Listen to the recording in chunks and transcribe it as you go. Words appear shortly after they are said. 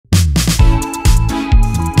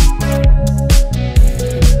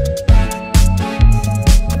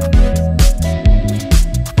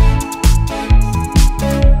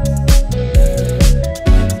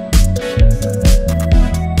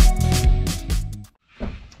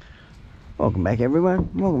Welcome back everyone,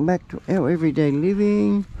 welcome back to our everyday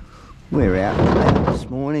living. We're out this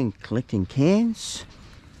morning collecting cans.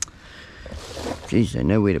 Geez, they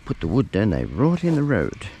know where to put the wood, don't they? Right in the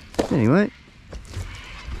road. Anyway,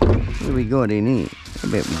 what do we got in here? How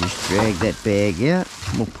about we just drag that bag out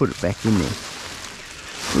and we'll put it back in there.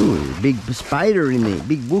 Ooh, there's a big spider in there,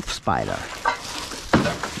 big wolf spider.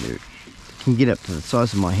 It can get up to the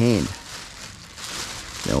size of my hand.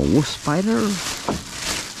 The old wolf spider.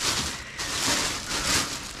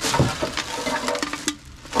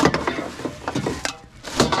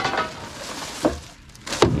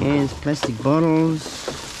 Cans, plastic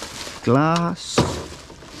bottles, glass,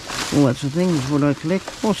 all that sort of thing is what I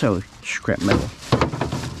collect. Also scrap metal.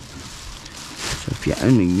 So if you're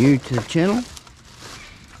only new to the channel,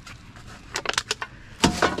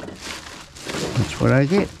 that's what I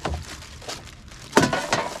get.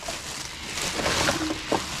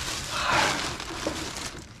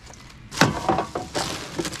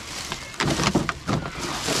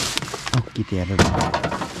 Oh, get out of there.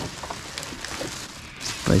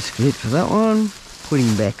 Basically it for that one.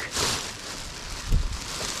 Putting back.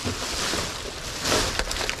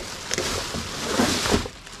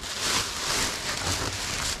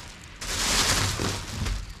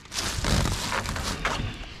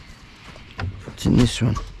 What's in this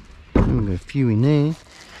one? We've got a few in there.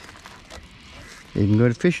 Even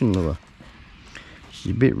got a fishing lure.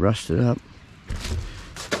 She's a bit rusted up.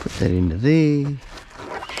 Put that into there.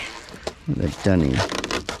 What have they done here?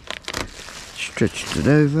 Stretched it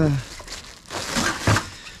over.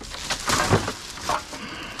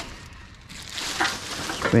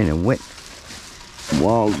 It's been a wet,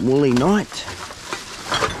 wild, woolly night.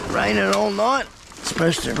 Raining all night. It's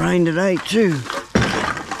supposed to rain today too.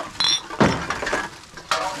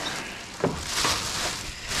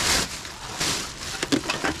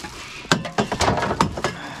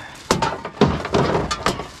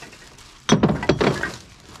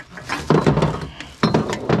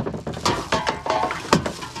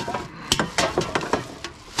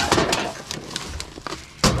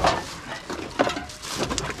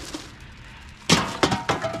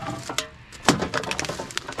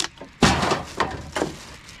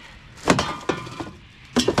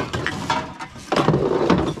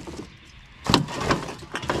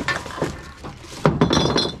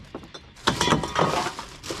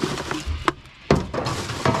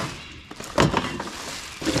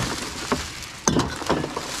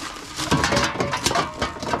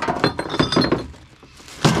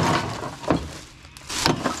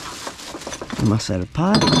 Must have a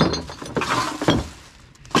pipe.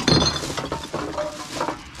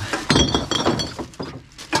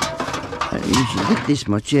 I don't usually get this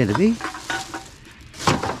much out of it.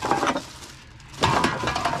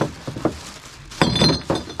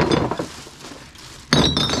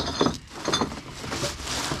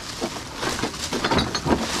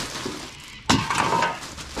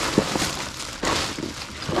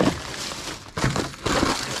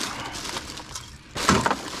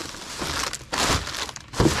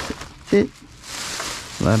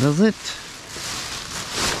 That is it.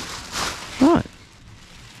 Right.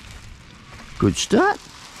 Good start.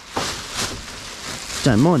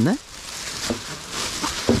 Don't mind that.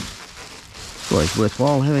 It's always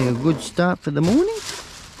worthwhile having a good start for the morning.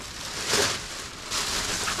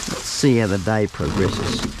 Let's see how the day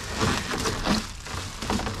progresses.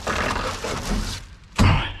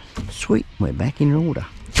 Sweet, we're back in order.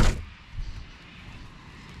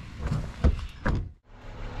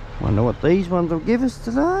 Wonder what these ones will give us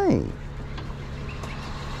today.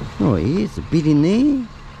 Oh, here's a bit in there.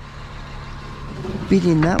 A bit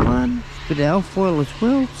in that one. A bit of alfoil as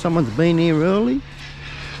well. Someone's been here early.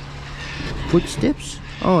 Footsteps.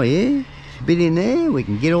 Oh yeah. A bit in there. We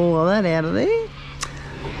can get all of that out of there.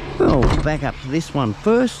 Well, we'll back up to this one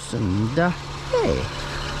first. And yeah.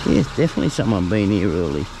 Yes, definitely someone been here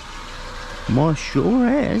early. My sure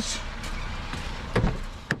has.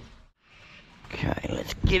 Okay,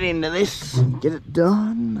 let's get into this and get it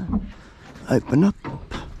done. Open up.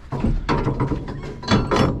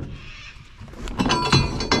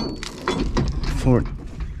 Before it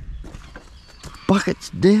buckets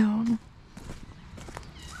down.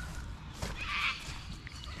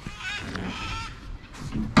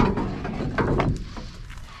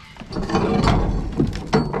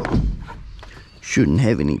 Shouldn't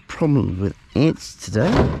have any problems with ants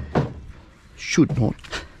today. Should not.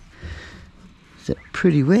 Is that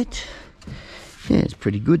pretty wet? Yeah, it's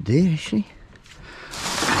pretty good there actually.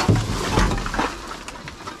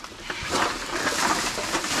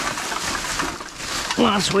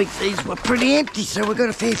 Last week these were pretty empty, so we've got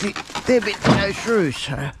a fair bit to go through,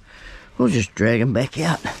 so we'll just drag them back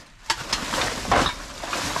out.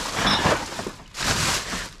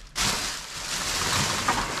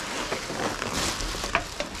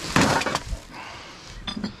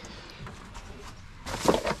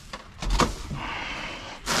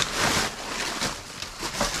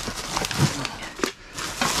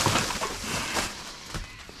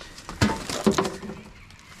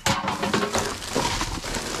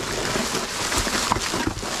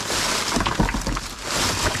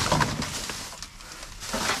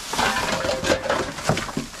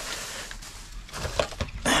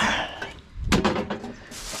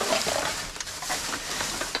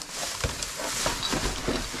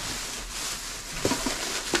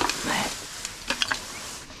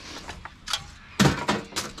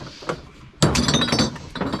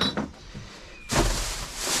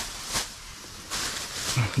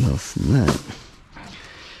 else than that.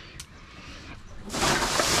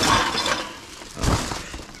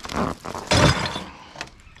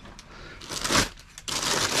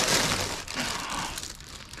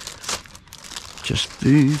 Just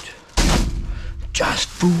food. Just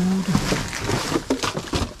food.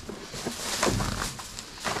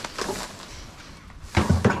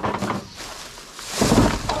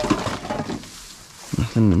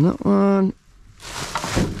 Nothing in that one.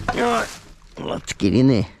 Alright, let's get in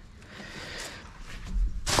there.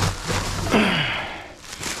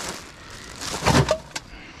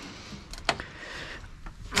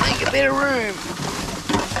 Make a bit of room.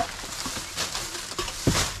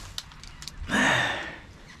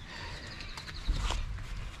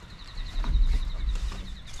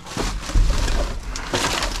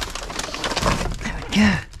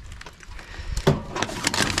 Yeah.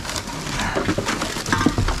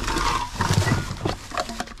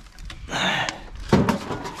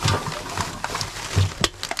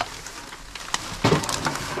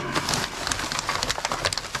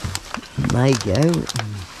 May go,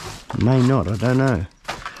 may not, I don't know.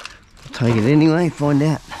 I'll take it anyway, find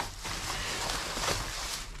out.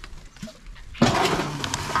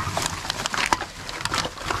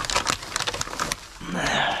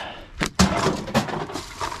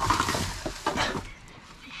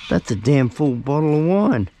 That's a damn full bottle of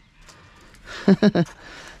wine.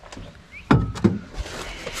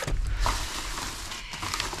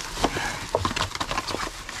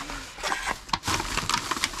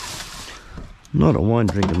 Not a wine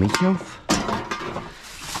drinker myself.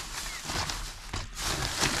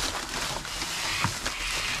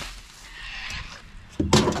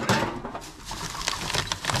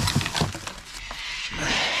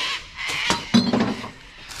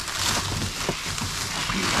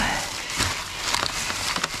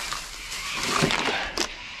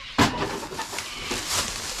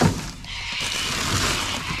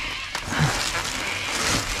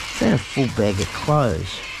 Is that a full bag of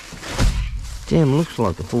clothes? Damn, looks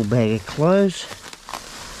like a full bag of clothes.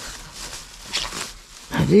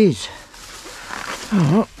 It is.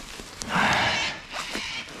 Oh,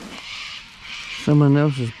 someone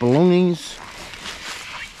else's belongings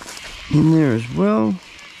in there as well.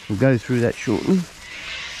 We'll go through that shortly.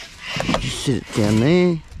 Just sit it down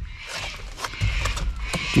there.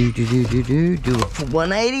 Do a full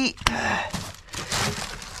 180.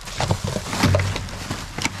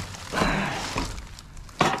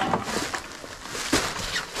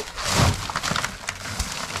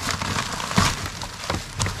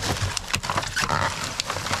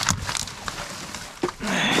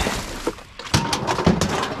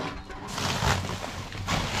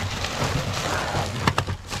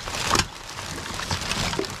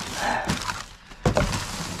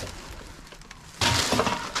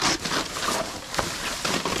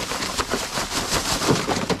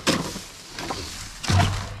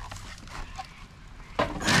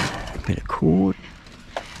 Bit of cord.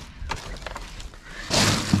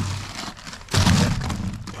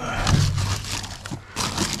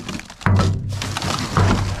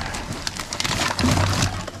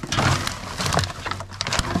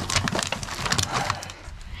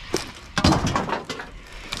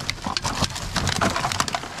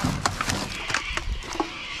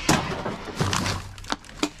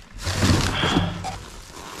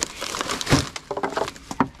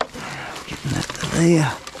 Getting that to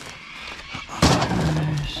there.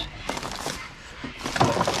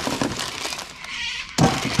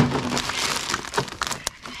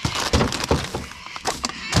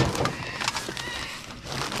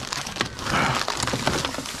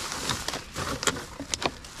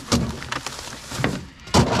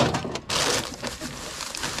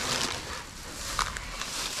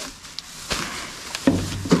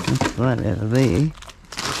 Right out of there.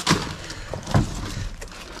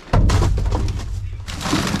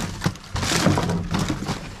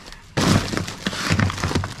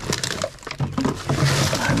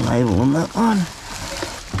 No label on that one.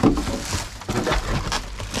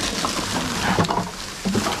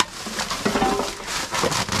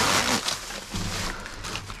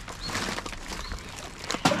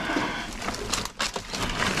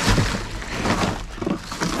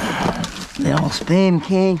 The old spam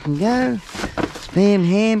can go. Spam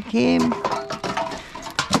ham can.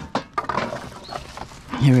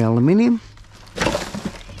 Here, aluminium.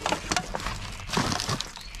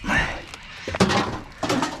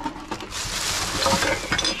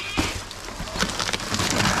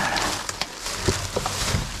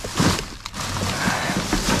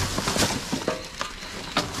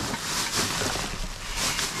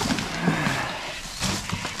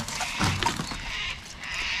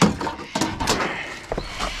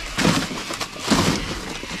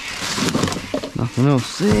 And I'll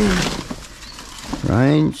see.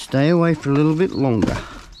 Rain, stay away for a little bit longer.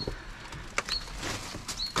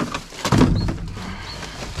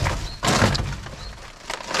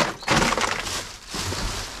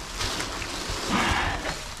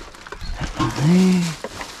 There.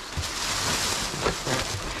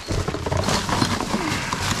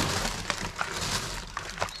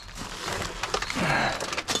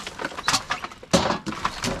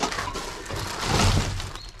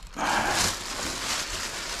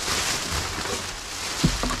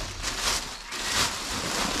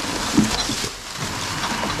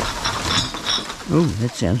 Oh,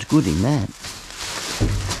 that sounds good in that.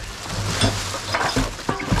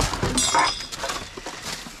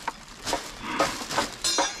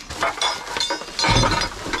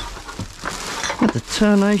 What the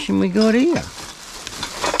tarnation we got here?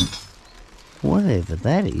 Whatever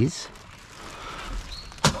that is.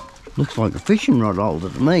 Looks like a fishing rod holder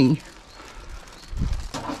to me.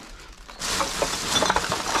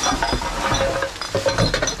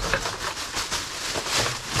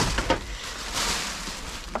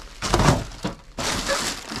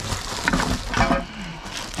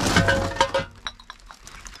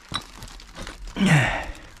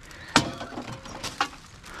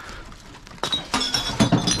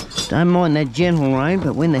 Don't mind that gentle rain,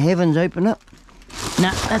 but when the heavens open up,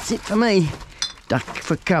 nah, that's it for me. Duck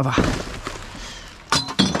for cover.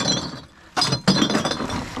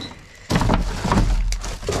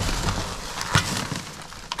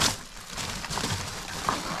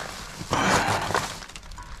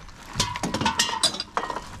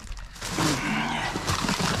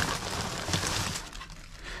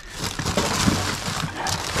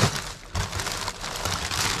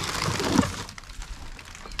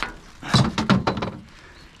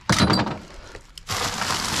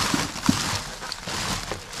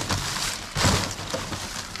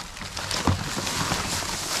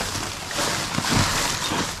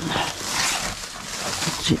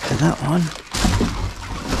 That's it for that one.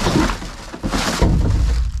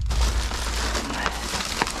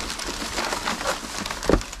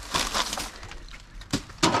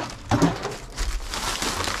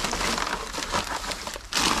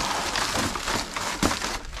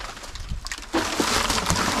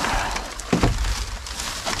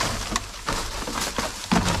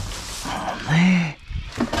 There.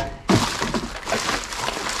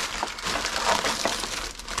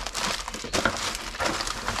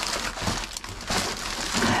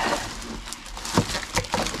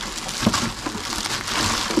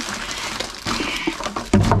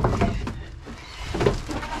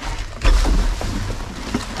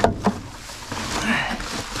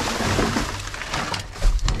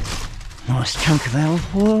 Nice chunk of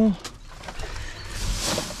alfoil.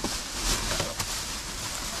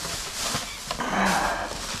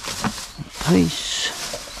 Piece.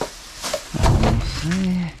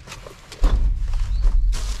 There.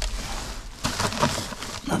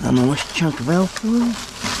 Another nice chunk of alfoil.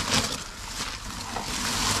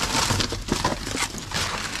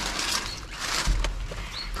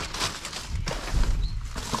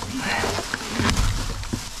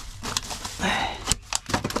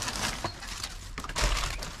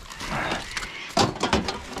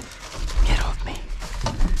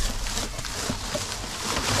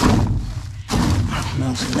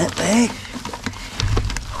 Else in that bag.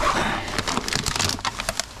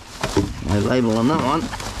 No label on that one.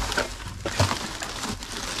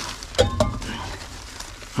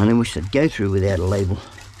 I only wish I'd go through without a label.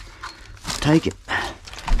 I'll take it.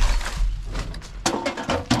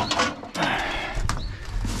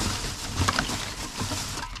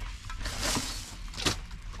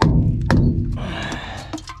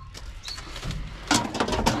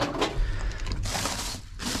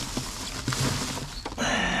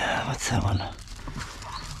 What's that one?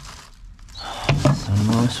 Some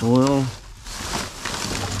nice oil.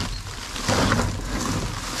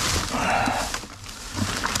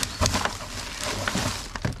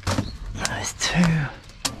 Those two.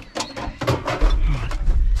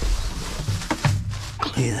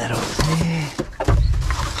 Clear that off there.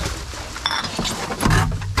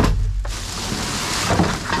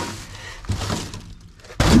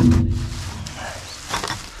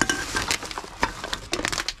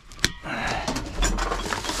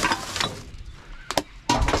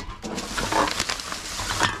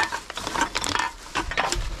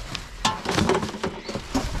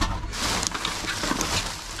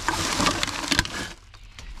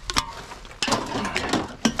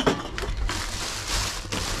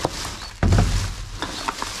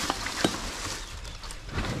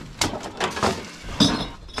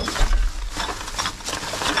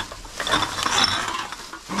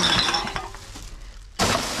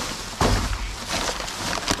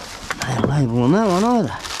 label on that one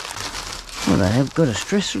either. Well, they have got a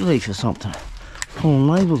stress relief or something. Pulling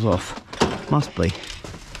labels off. Must be.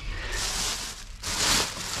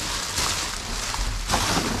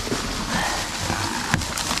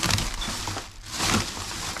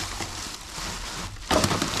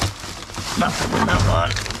 Nothing in that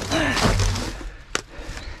one.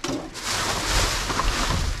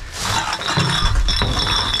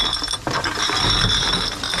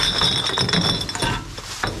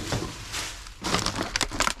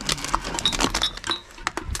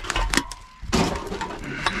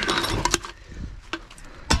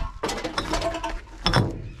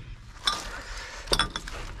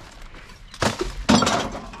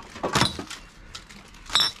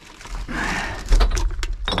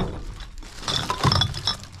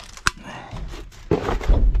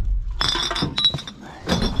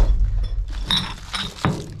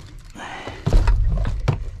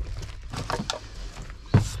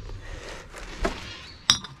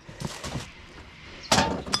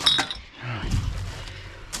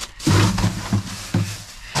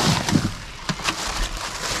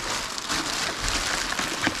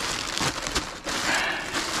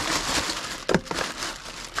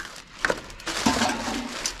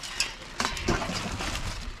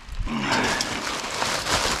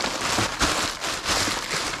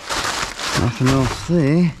 Nothing else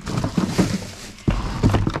there.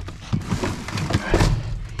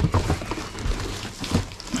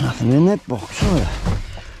 Nothing in that box either.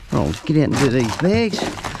 Right, let's get out and do these bags.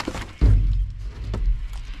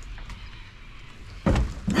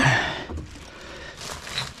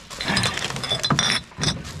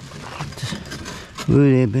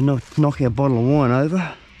 Ooh, there, but knock our bottle of wine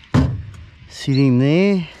over. Sit him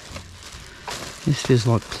there. This feels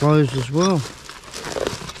like closed as well.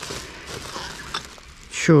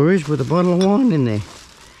 Sure is, with a bottle of wine in there.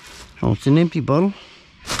 Oh, it's an empty bottle.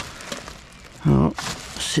 Oh,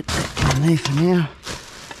 sit that down there for now.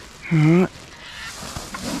 Alright.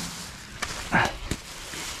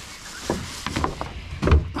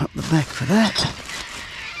 Up the back for that.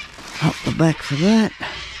 Up the back for that.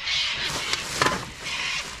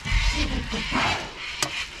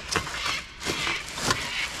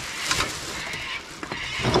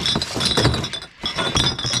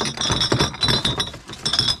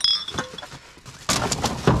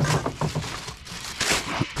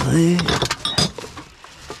 There.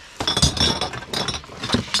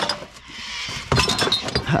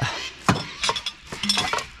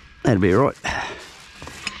 That'll be right.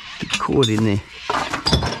 Get the cord in there.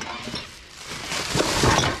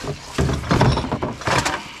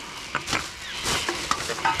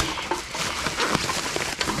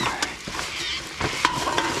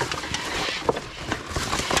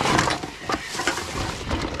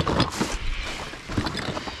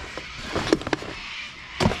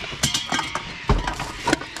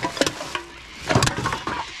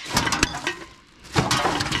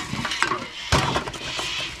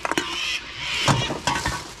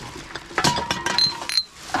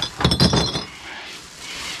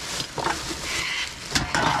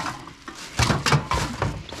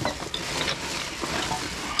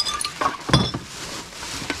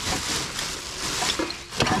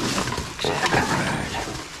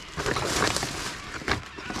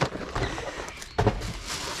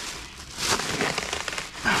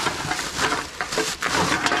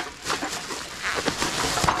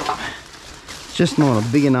 Just not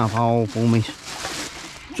a big enough hole for me.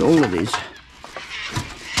 That's all it is.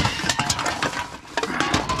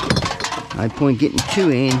 No point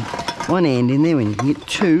getting one hand in there when you can get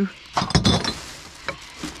two.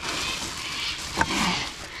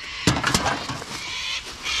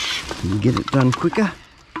 You can get it done quicker.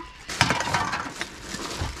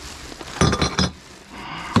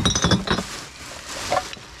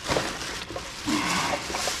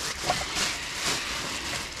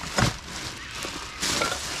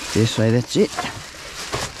 This way, that's it.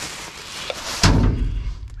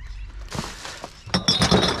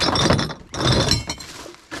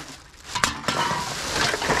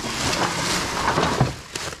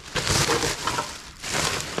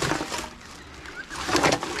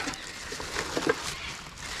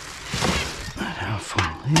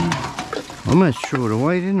 I almost threw it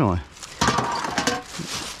away, didn't I?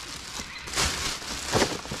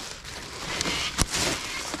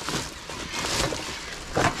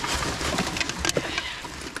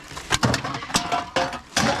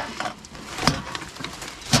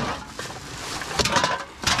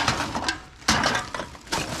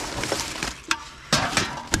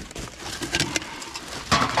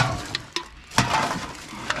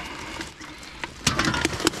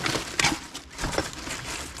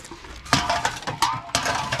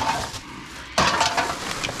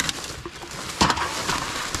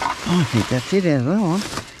 I think that's it out of that one.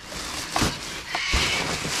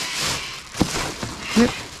 Yep.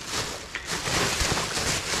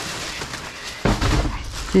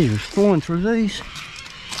 Geez, it was flying through these.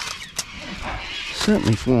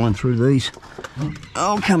 Certainly flying through these.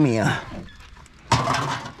 Oh, come here.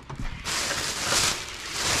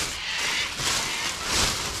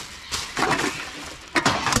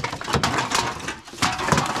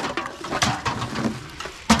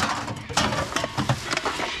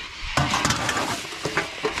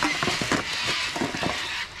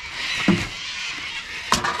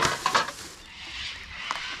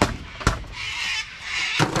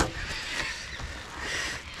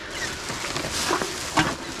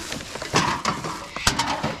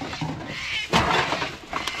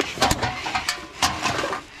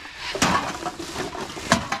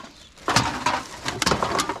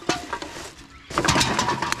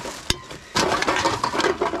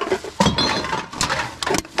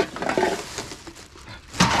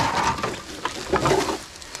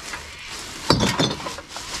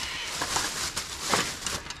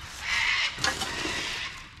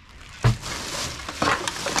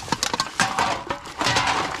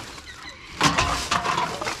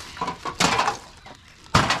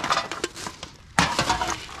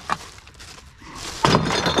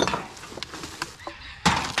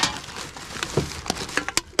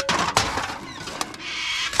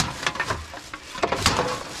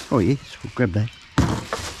 Oh yes, we'll grab that.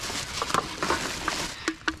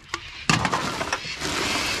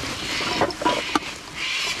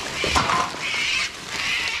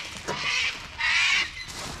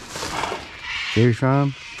 Dairy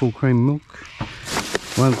farm, full cream milk,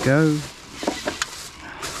 won't go.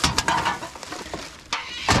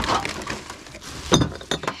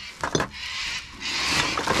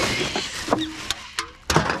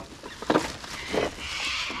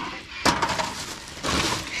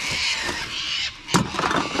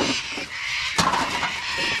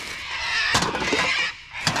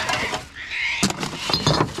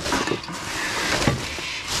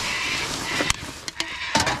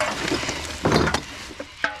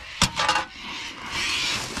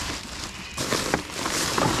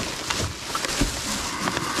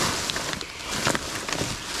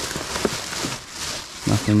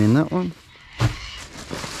 Nothing in that one.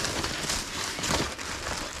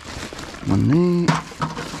 One there.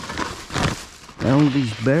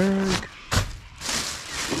 Aldi'sberg.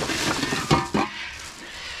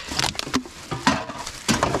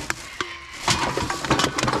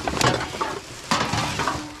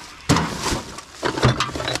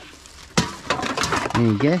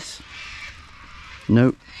 Any guess?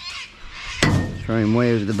 Nope. Throw him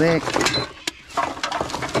way over the back.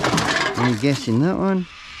 Any guess in that one?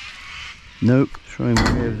 Nope. Throw him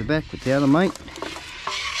way over the back with the other mate.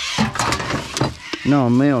 No,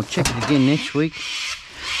 me, I'll check it again next week.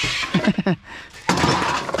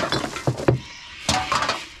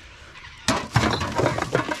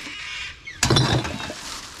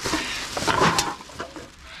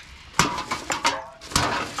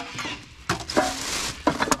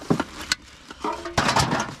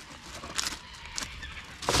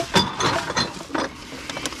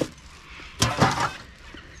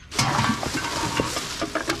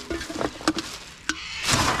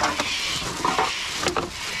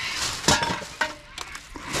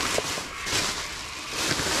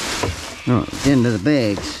 Right, the end of the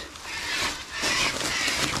bags.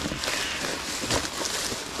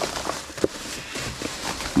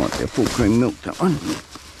 Might be a full cream milk, that one.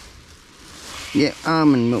 Yeah,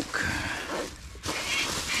 almond milk.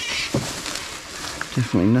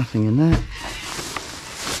 Definitely nothing in that.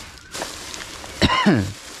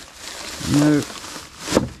 No.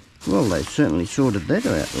 Well, they certainly sorted that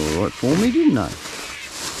out all right for me, didn't they?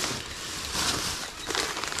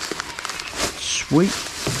 Sweet.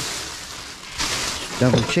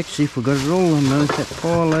 Double check, see if we got it all. I noticed that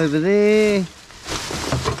pile over there.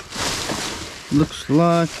 Looks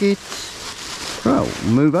like it. Right,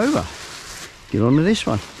 we'll move over. Get on to this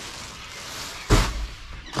one.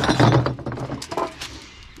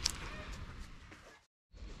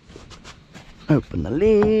 Open the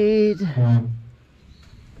lid.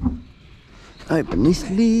 Open this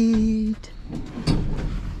lid.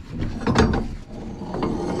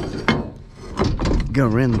 Go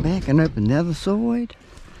around the back and open the other side.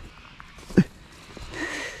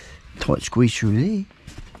 Tight squeeze through there.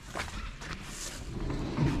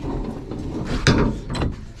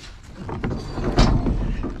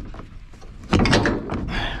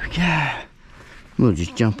 There we go. We'll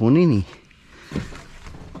just jump on in here.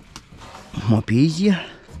 Might be easier.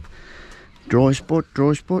 Dry spot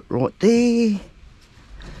right there.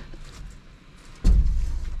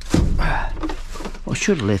 I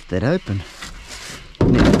should have left that open.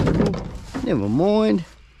 Never mind.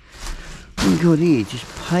 What we got here? Just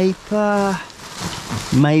paper.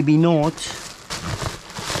 Maybe not.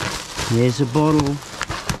 There's a bottle.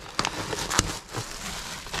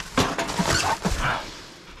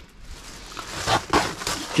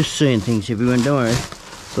 Just seeing things, everyone, don't worry.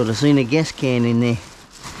 Thought I seen a gas can in there,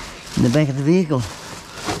 in the back of the vehicle.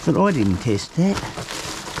 Thought I didn't test that.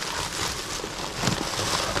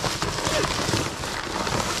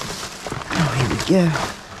 Oh, here we go.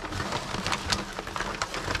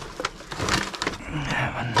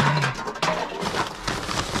 That one there.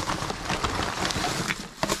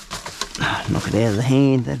 Oh, knock it out of the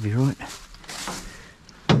hand, that'd be right.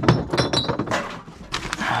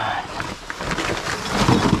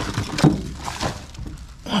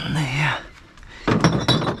 One there.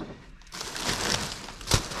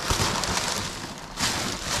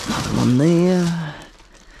 Another one there.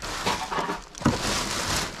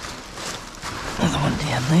 Another one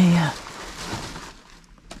down there.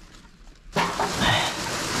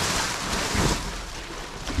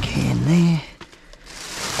 Can there.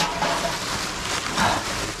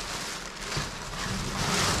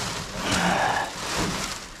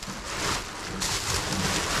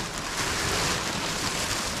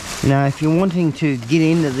 You know, if you're wanting to get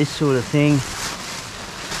into this sort of thing,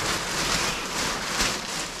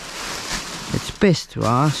 it's best to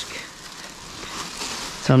ask.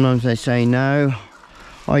 Sometimes they say no.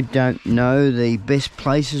 I don't know the best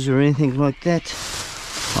places or anything like that.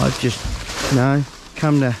 I've just, you know,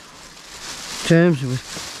 come to terms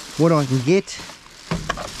with what I can get.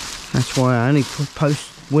 That's why I only post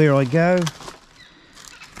where I go.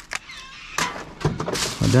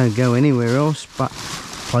 I don't go anywhere else but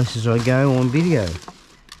places I go on video.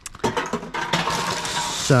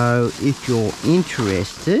 So if you're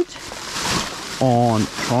interested on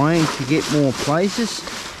trying to get more places,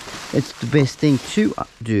 it's the best thing to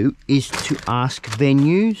do is to ask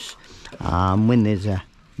venues. When there's a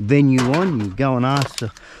venue on, you go and ask the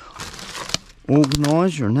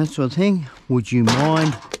organiser and that sort of thing, would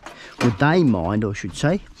they mind, I should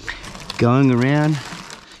say, going around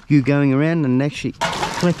and actually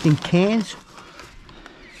collecting cans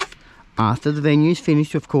after the venue's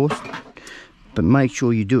finished, of course, but make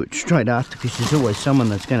sure you do it straight after, because there's always someone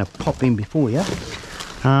that's going to pop in before you.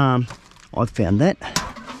 I've found that.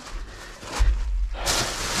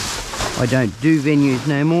 I don't do venues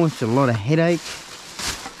no more, it's a lot of headache.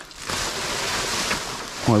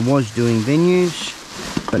 I was doing venues,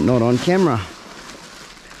 but not on camera.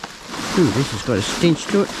 Ooh, this has got a stench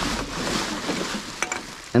to it.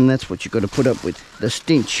 And that's what you've got to put up with, the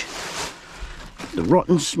stench. The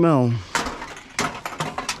rotten smell.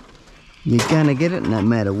 You're gonna get it no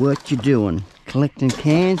matter what you're doing. Collecting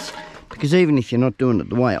cans, because even if you're not doing it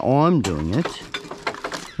the way I'm doing it,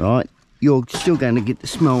 right, you're still going to get the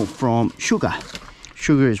smell from sugar.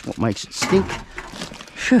 Sugar is what makes it stink.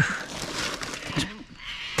 Phew.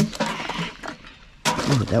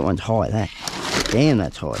 Oh, that one's high, that. Damn,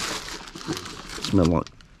 that's high. Smell like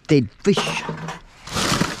dead fish.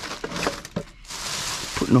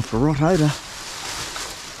 Putting off a rot odour.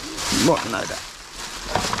 Rotten odour.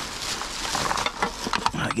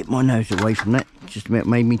 I'll get my nose away from that. Just about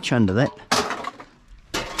made me chunder that.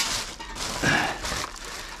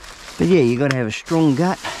 But yeah, you got to have a strong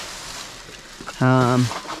gut.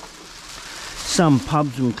 Some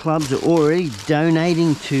pubs and clubs are already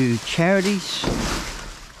donating to charities.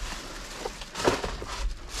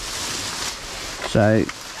 So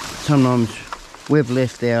sometimes we've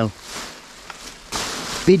left our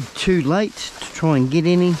bid too late to try and get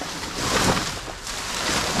any.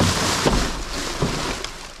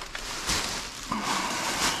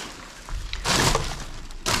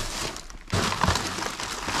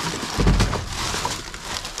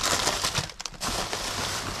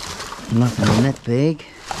 Nothing in that bag.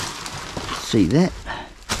 See that?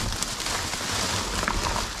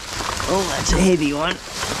 Oh, that's a heavy one.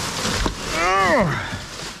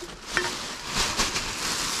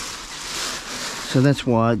 So that's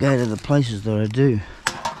why I go to the places that I do.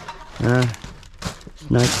 There's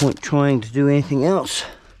no point trying to do anything else.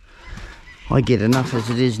 I get enough as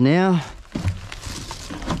it is now.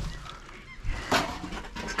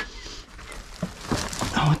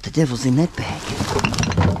 Oh, what the devil's in that bag?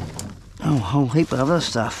 Oh, a whole heap of other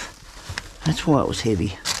stuff. That's why it was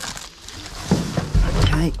heavy.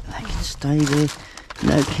 Okay, they can stay there.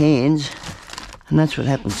 No cans. And that's what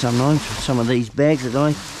happens sometimes with some of these bags that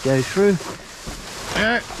I go through.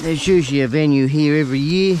 There's usually a venue here every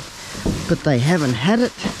year, but they haven't had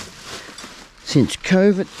it since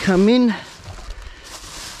COVID come in.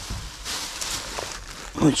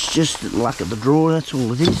 It's just the luck of the draw, that's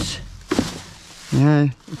all it is. You know,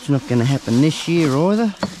 it's not going to happen this year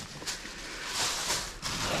either.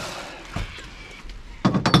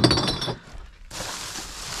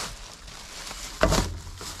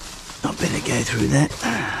 I better go through that.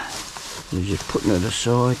 I'm just putting it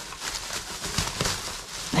aside.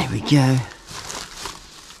 There we go.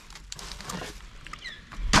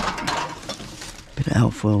 Bit of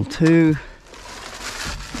alfoil too.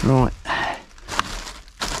 Right.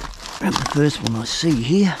 Grab the first one I see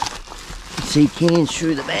here. See cans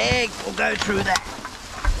through the bag. We'll go through that.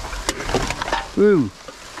 Ooh,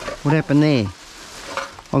 what happened there?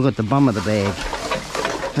 I got the bum of the bag.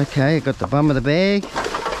 Okay, I got the bum of the bag.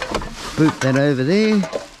 Boot that over there.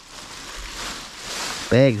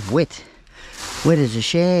 Bag's wet. Wet as a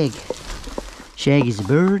shag. Shag is a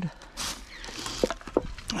bird.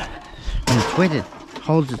 When it's wet, it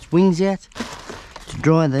holds its wings out to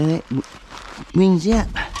dry the wings out.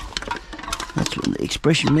 That's what the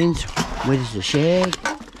expression means. Wet as a shag.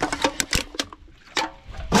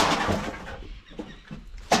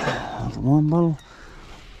 The wine bottle.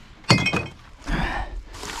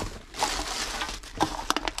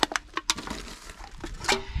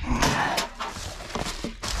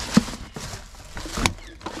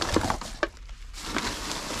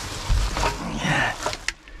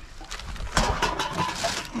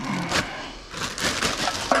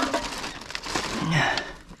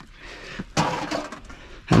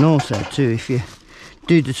 And also too, if you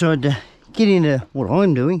do decide to get into what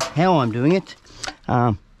I'm doing, how I'm doing it,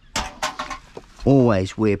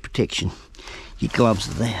 always wear protection. Your gloves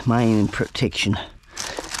are the main protection.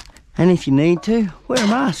 And if you need to, wear a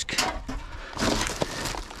mask.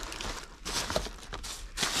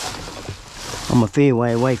 I'm a fair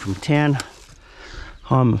way away from town.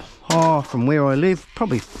 I'm from where I live,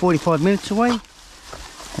 probably 45 minutes away.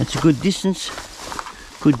 That's a good distance,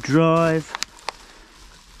 good drive.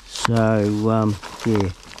 So,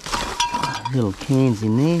 yeah, little cans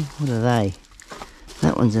in there. What are they?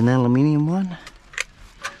 That one's an aluminium one.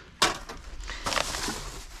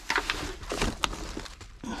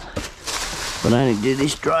 But I only do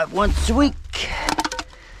this drive once a week.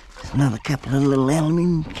 There's another couple of little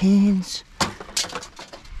aluminium cans.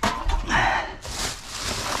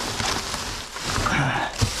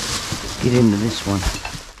 Get into this one.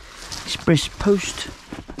 Express post.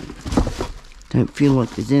 Don't feel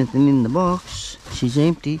like there's anything in the box. She's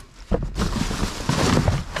empty.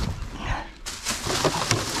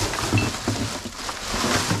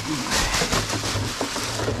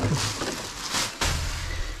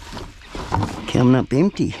 Coming up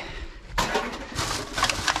empty.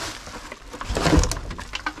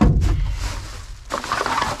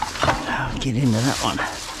 I'll get into that one.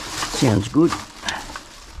 Sounds good.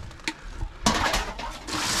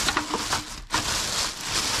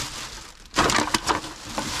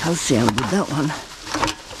 Does sound good, that one.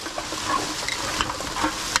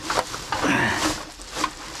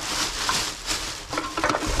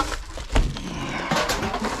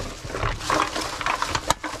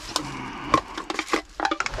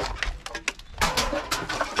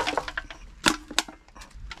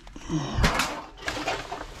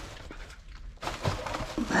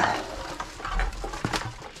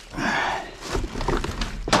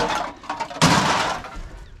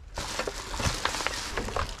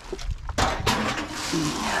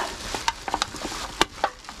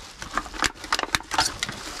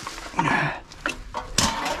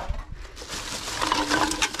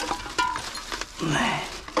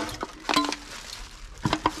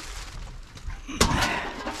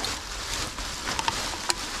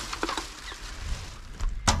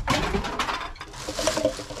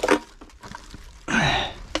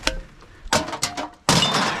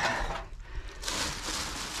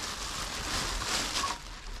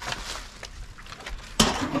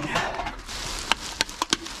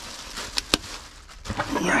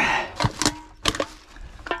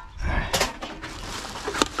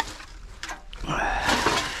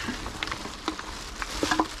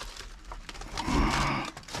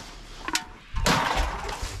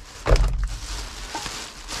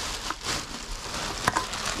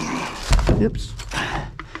 Oops.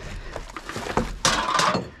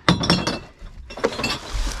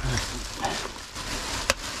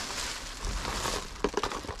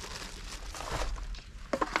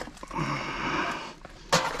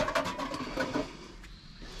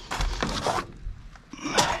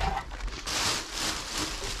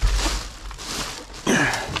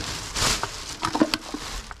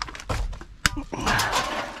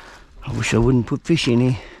 I wish I wouldn't put fish in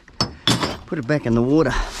here. Put it back in the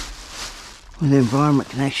water where the environment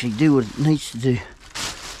can actually do what it needs to do.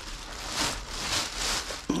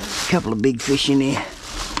 couple of big fish in here.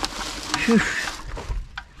 Whew.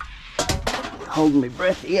 Holding my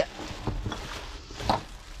breath here. A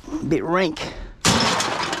bit rank.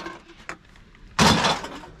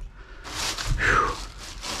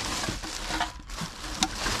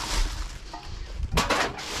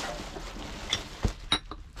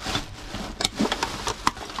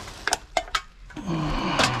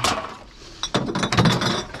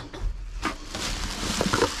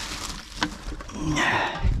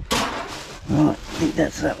 Right, I think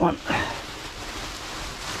that's that one.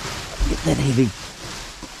 Get that heavy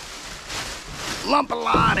lump of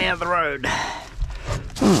lard out of the road.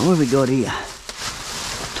 Right, what have we got here?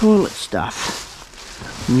 Toilet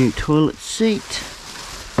stuff. New toilet seat.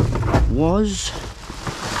 Was.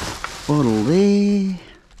 Bottle there.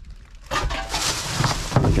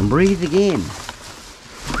 I can breathe again.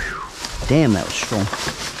 Whew. Damn, that was strong.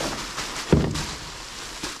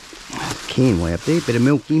 Can way up there. Better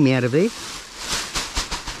milk him out of there.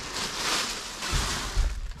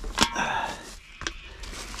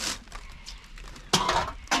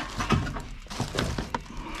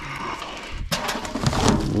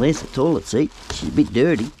 There's the toilet seat. She's a bit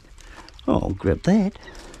dirty. Oh, I'll grab that.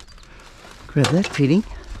 Grab that fitting.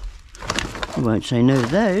 I won't say no to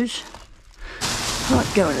those.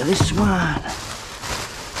 Right, go into this one.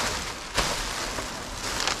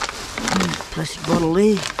 Plastic bottle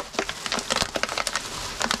there.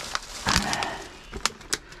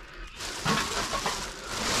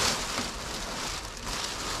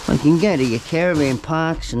 You can go to your caravan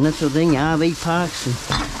parks and that sort of thing, RV parks, and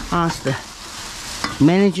ask the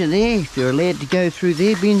manager there if you're allowed to go through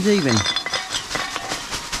their bins even.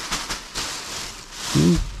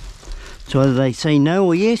 So either they say no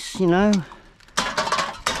or yes, you know.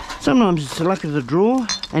 Sometimes it's the luck of the draw,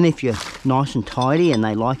 and if you're nice and tidy and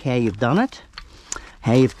they like how you've done it,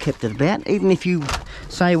 how you've kept it about, even if you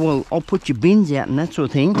say, well, I'll put your bins out and that sort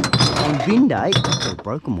of thing, on bin day, oh,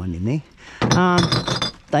 broken one in there,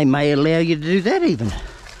 they may allow you to do that even,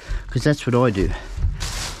 because that's what I do.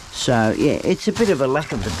 So yeah, it's a bit of a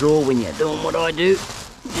luck of the draw when you're doing what I do.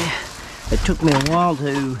 Yeah, it took me a while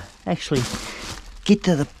to actually get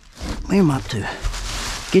to the, where am I up to?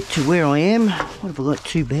 Get to where I am. What have I got,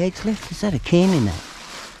 2 bags left? Is that a can in that?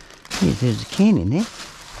 Yeah, there's a can in there.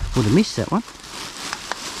 Would have missed that one.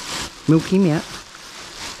 Milk him out.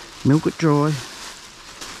 Milk it dry.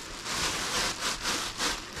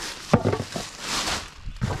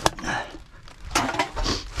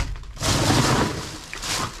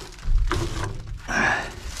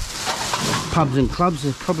 Pubs and clubs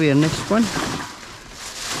is probably our next one.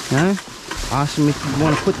 No, ask them if you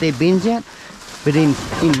want to put their bins out, but in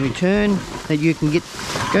return that you can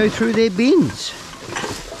go through their bins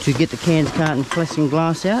to get the cans, cartons, plastic and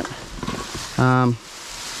glass out.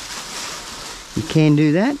 You can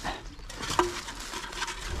do that.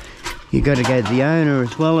 You got to go to the owner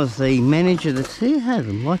as well as the manager that's here. Have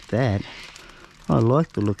them like that. I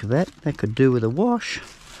like the look of that. That could do with a wash.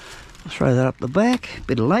 I'll throw that up the back.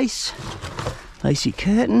 Bit of lace. Lacy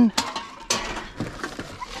curtain.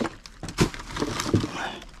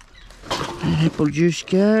 Apple juice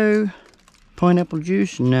go. Pineapple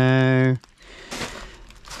juice, no.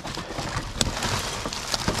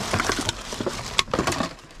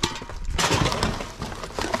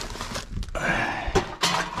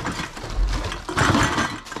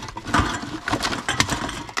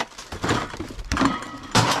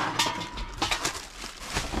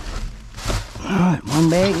 Alright, 1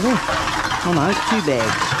 bag left. Oh no, 2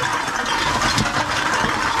 bags.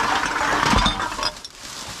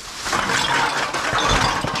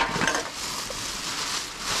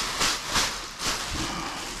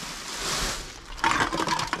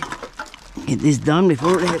 Get this done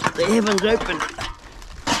before the heavens open.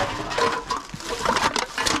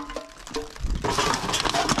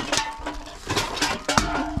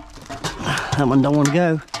 That one don't want to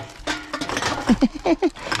go.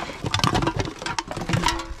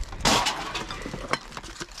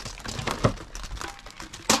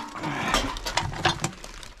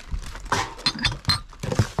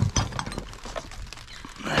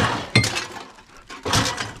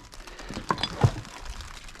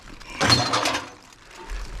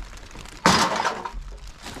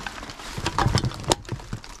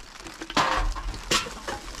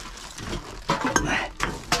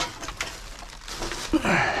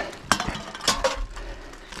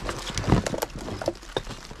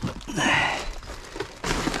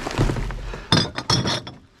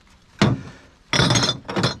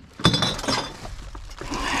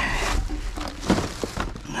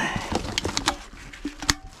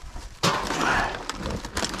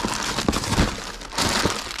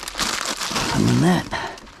 That.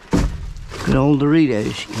 Good old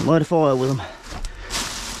Doritos. You can light a fire with them.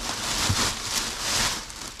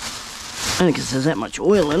 Only because there's that much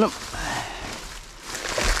oil in them.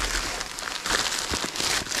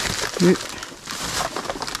 Yep.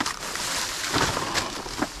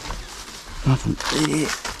 Nothing there.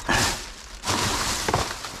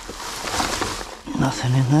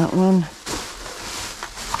 Nothing in that one.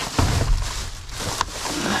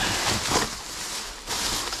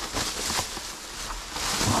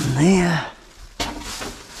 One there.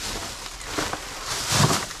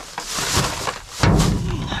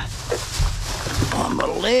 One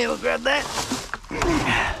bottle there, we'll grab that.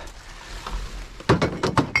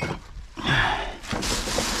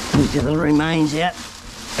 Get the remains out.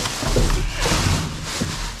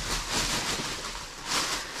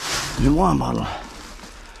 And one bottle.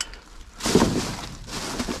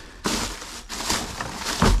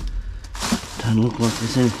 Doesn't look like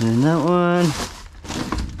there's anything in that one.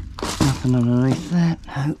 Nothing underneath that.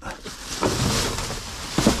 No.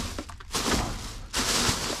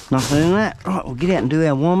 Nothing in that. Right, we'll get out and do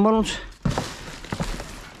our wine bottles.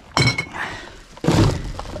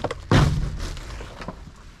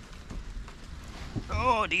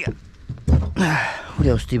 Oh dear. What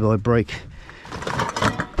else did I break?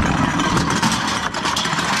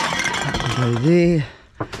 Go there.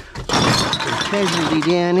 Casualty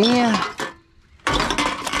down here.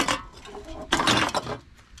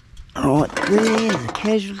 Right there, the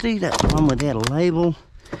casualty. That's one without a label.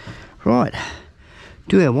 Right.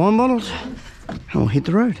 Do our wine bottles and we'll hit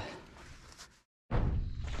the road.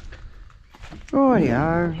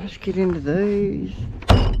 Rightio, let's get into these.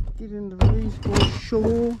 Get into these for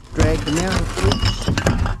sure. Drag them out of the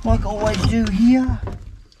flips, like I always do here.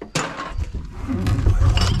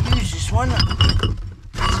 Use this one.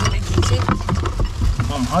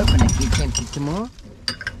 I'm hoping it gets empty tomorrow.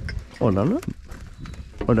 I don't know.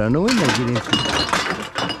 I don't know when they get empty.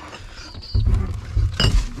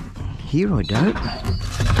 Here I don't.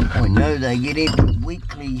 I know they get empty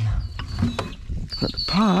weekly at the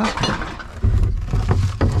park.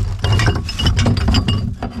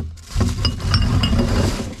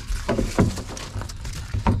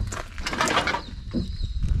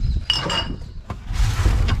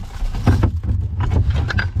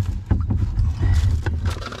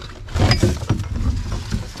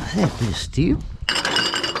 That bit of steel.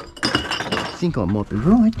 I think I might be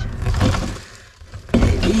right.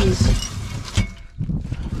 There it is.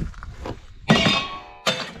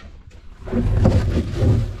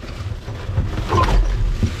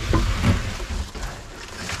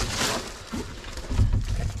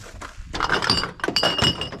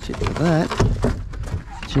 That.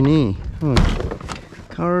 What's in here? Oh,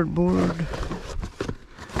 cardboard.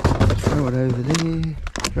 Throw it over there.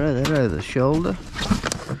 Throw that over the shoulder.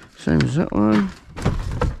 Same as that one.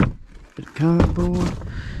 Bit of cardboard.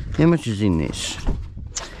 How much is in this?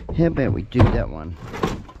 How about we do that one?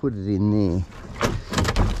 Put it in there.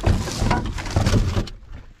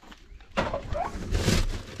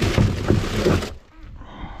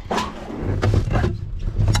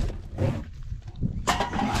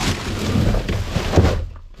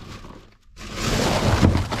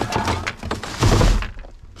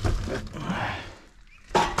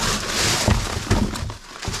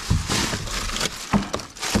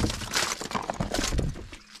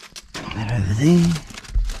 There.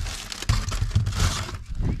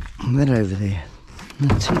 And that over there.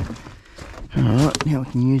 That's it. Alright, now we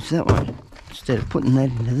can use that one. Instead of putting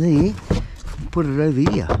that into there, put it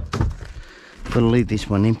over here. Gotta leave this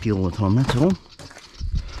one empty all the time, that's all.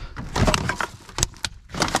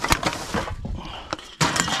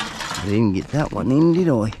 I didn't get that one in, did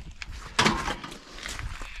I?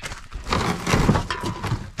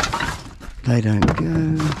 They don't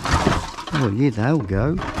go. Oh yeah, they'll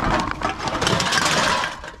go.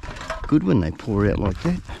 Good when they pour out like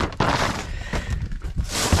that.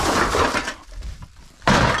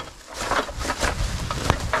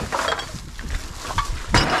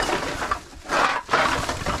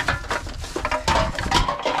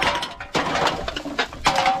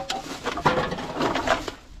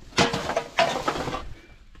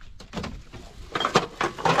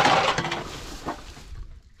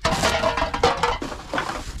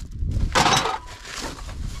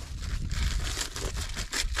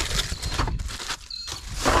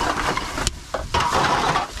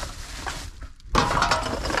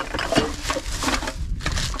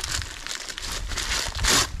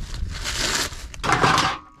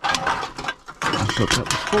 I thought that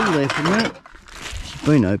was full there for me. It's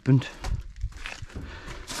been opened.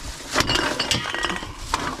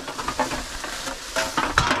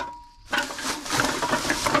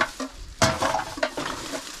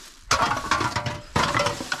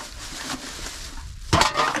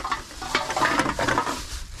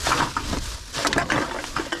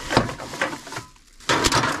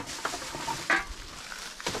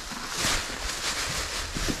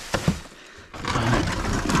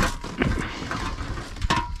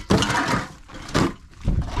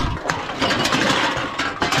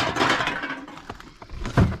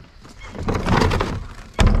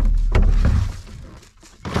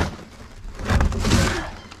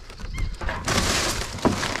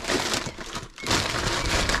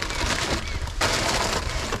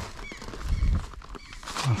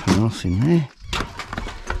 else in there.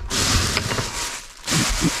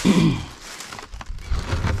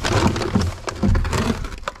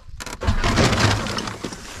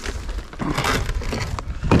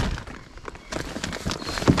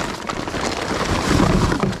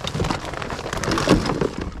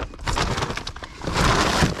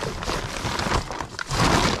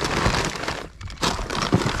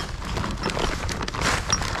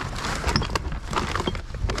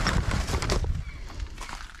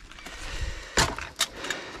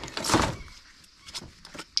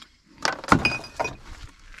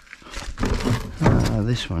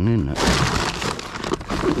 This one, isn't it?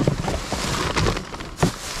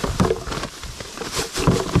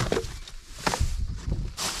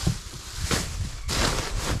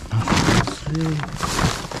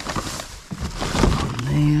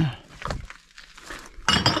 There.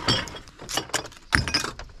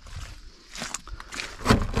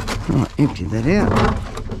 Right, empty that out.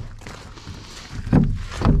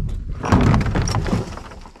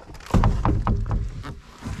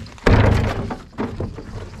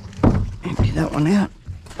 That one out.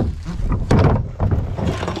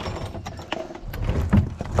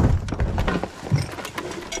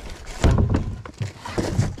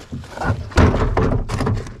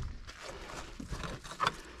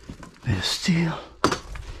 Bit of steel.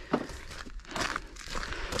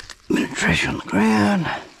 Bit of trash on the ground.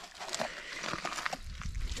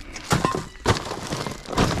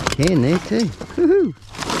 Can there too. Woohoo!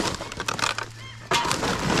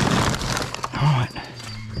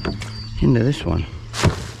 Into this one.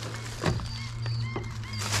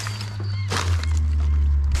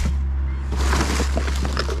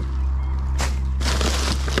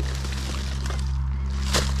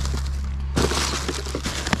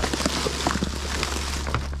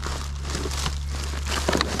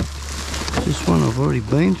 This one I've already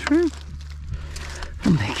been through.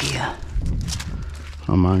 And back here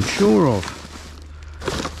I'm unsure of.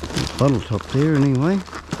 Puddle top there anyway.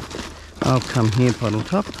 I'll come here, puddle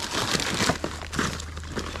top.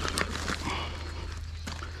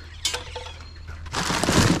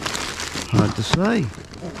 Hard to say.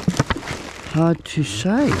 Hard to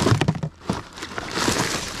say.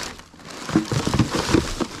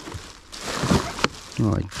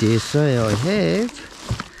 I dare say I have.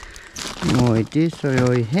 I dare say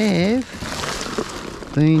I have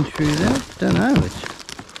been through that. Don't know it.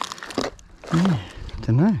 Yeah,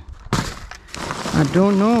 don't know. I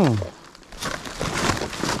don't know.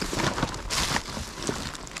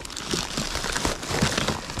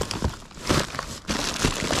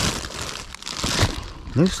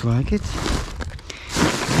 Looks like it.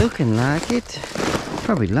 Looking like it.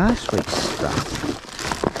 Probably last week's stuff.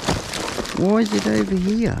 Why is it over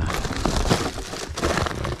here?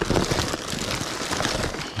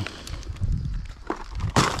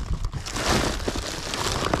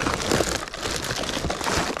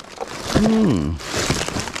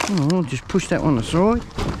 Oh, I'll just push that one aside.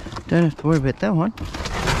 Don't have to worry about that one.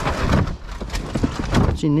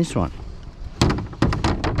 What's in this one?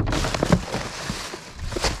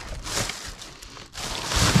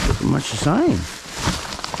 Much the same.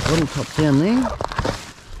 Bottle top down there.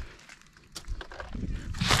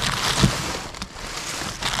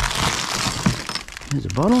 There's a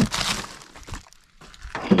bottle.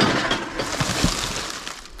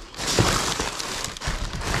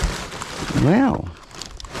 Wow,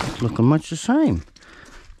 it's looking much the same.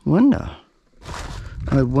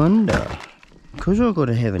 I wonder, because I've got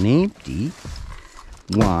to have an empty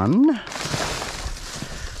one.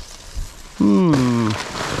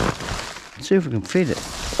 Let's see if we can fit it.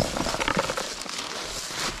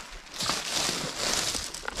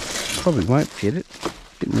 Probably won't fit it.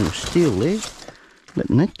 Bit more steel there.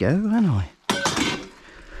 Letting that go, aren't I?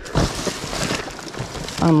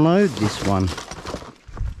 Unload this one.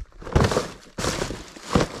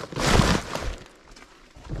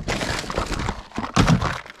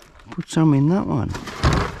 Put some in that one.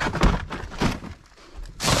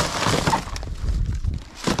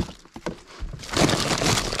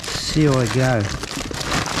 See how I go.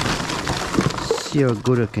 See how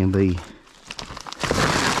good it can be.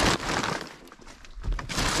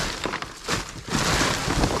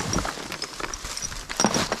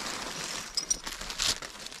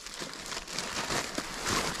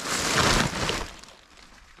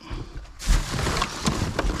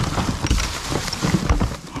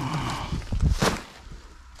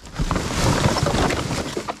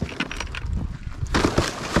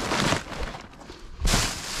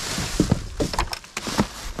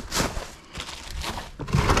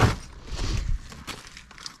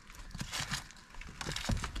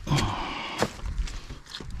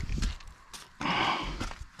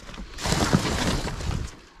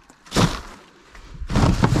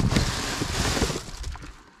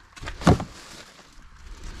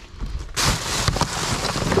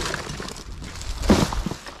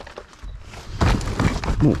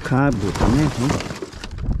 More cardboard than that, huh?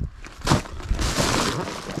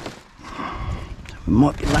 We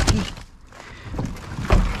might be lucky.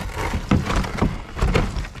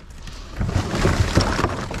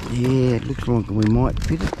 Yeah, it looks like we might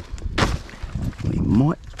fit it. We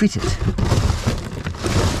might fit it.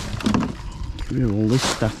 Get rid of all this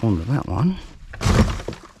stuff onto that one.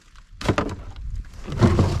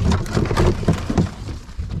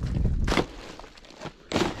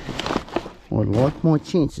 I like my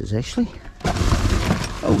chances, actually.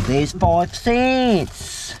 Oh, there's 5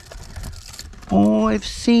 cents. 5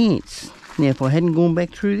 cents. Now, if I hadn't gone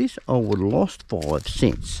back through this, I would have lost 5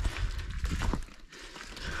 cents.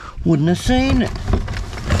 Wouldn't have seen it.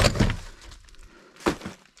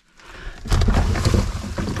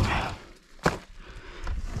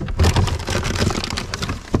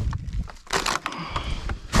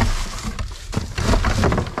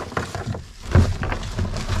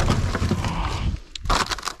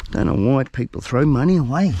 Don't know why people throw money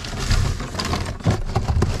away.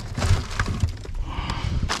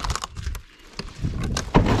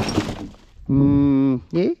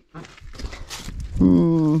 Yeah.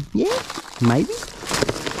 Yeah, maybe.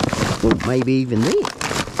 Or maybe even there.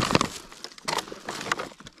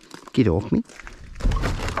 Get off me.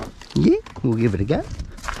 Yeah, we'll give it a go.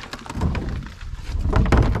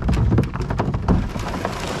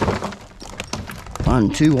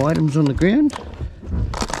 Find 2 items on the ground.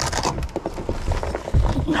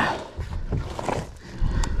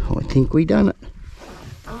 I think we done it.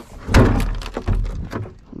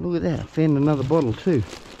 Look at that, I found another bottle too.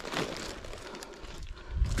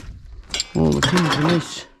 All the things in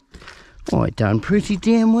this. Oh, I done pretty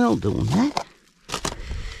damn well doing that.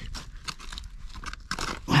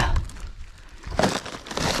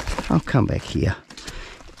 I'll come back here.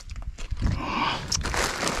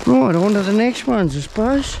 Right, on to the next ones, I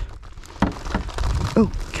suppose. Oh,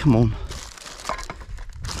 come on.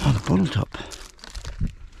 Oh, the bottle top.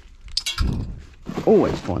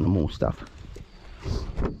 Always finding more stuff.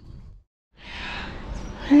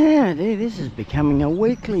 Yeah, this is becoming a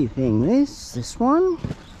weekly thing, this one.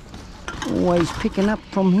 Always picking up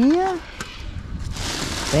from here.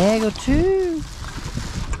 Bag or 2.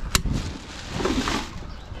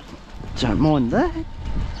 Don't mind that.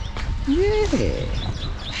 Yeah.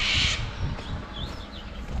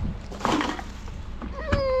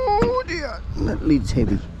 Oh dear, that lid's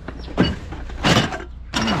heavy. See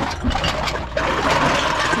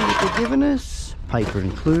what they're giving us. Paper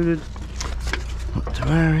included. Not to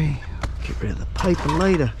worry. Get rid of the paper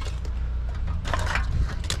later.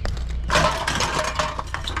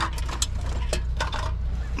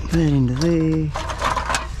 That into there.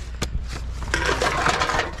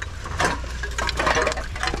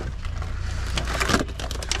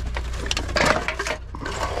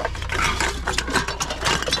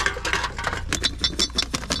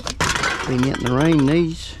 Been out in the rain,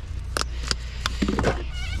 these.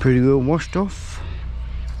 Pretty well washed off.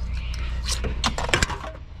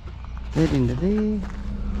 That into there.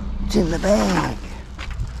 It's in the bag.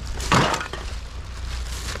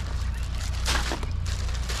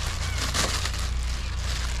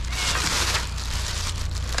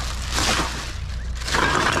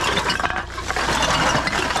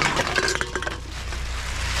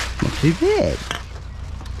 Not too bad.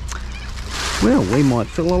 Well, we might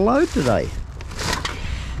fill a load today.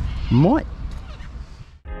 Might.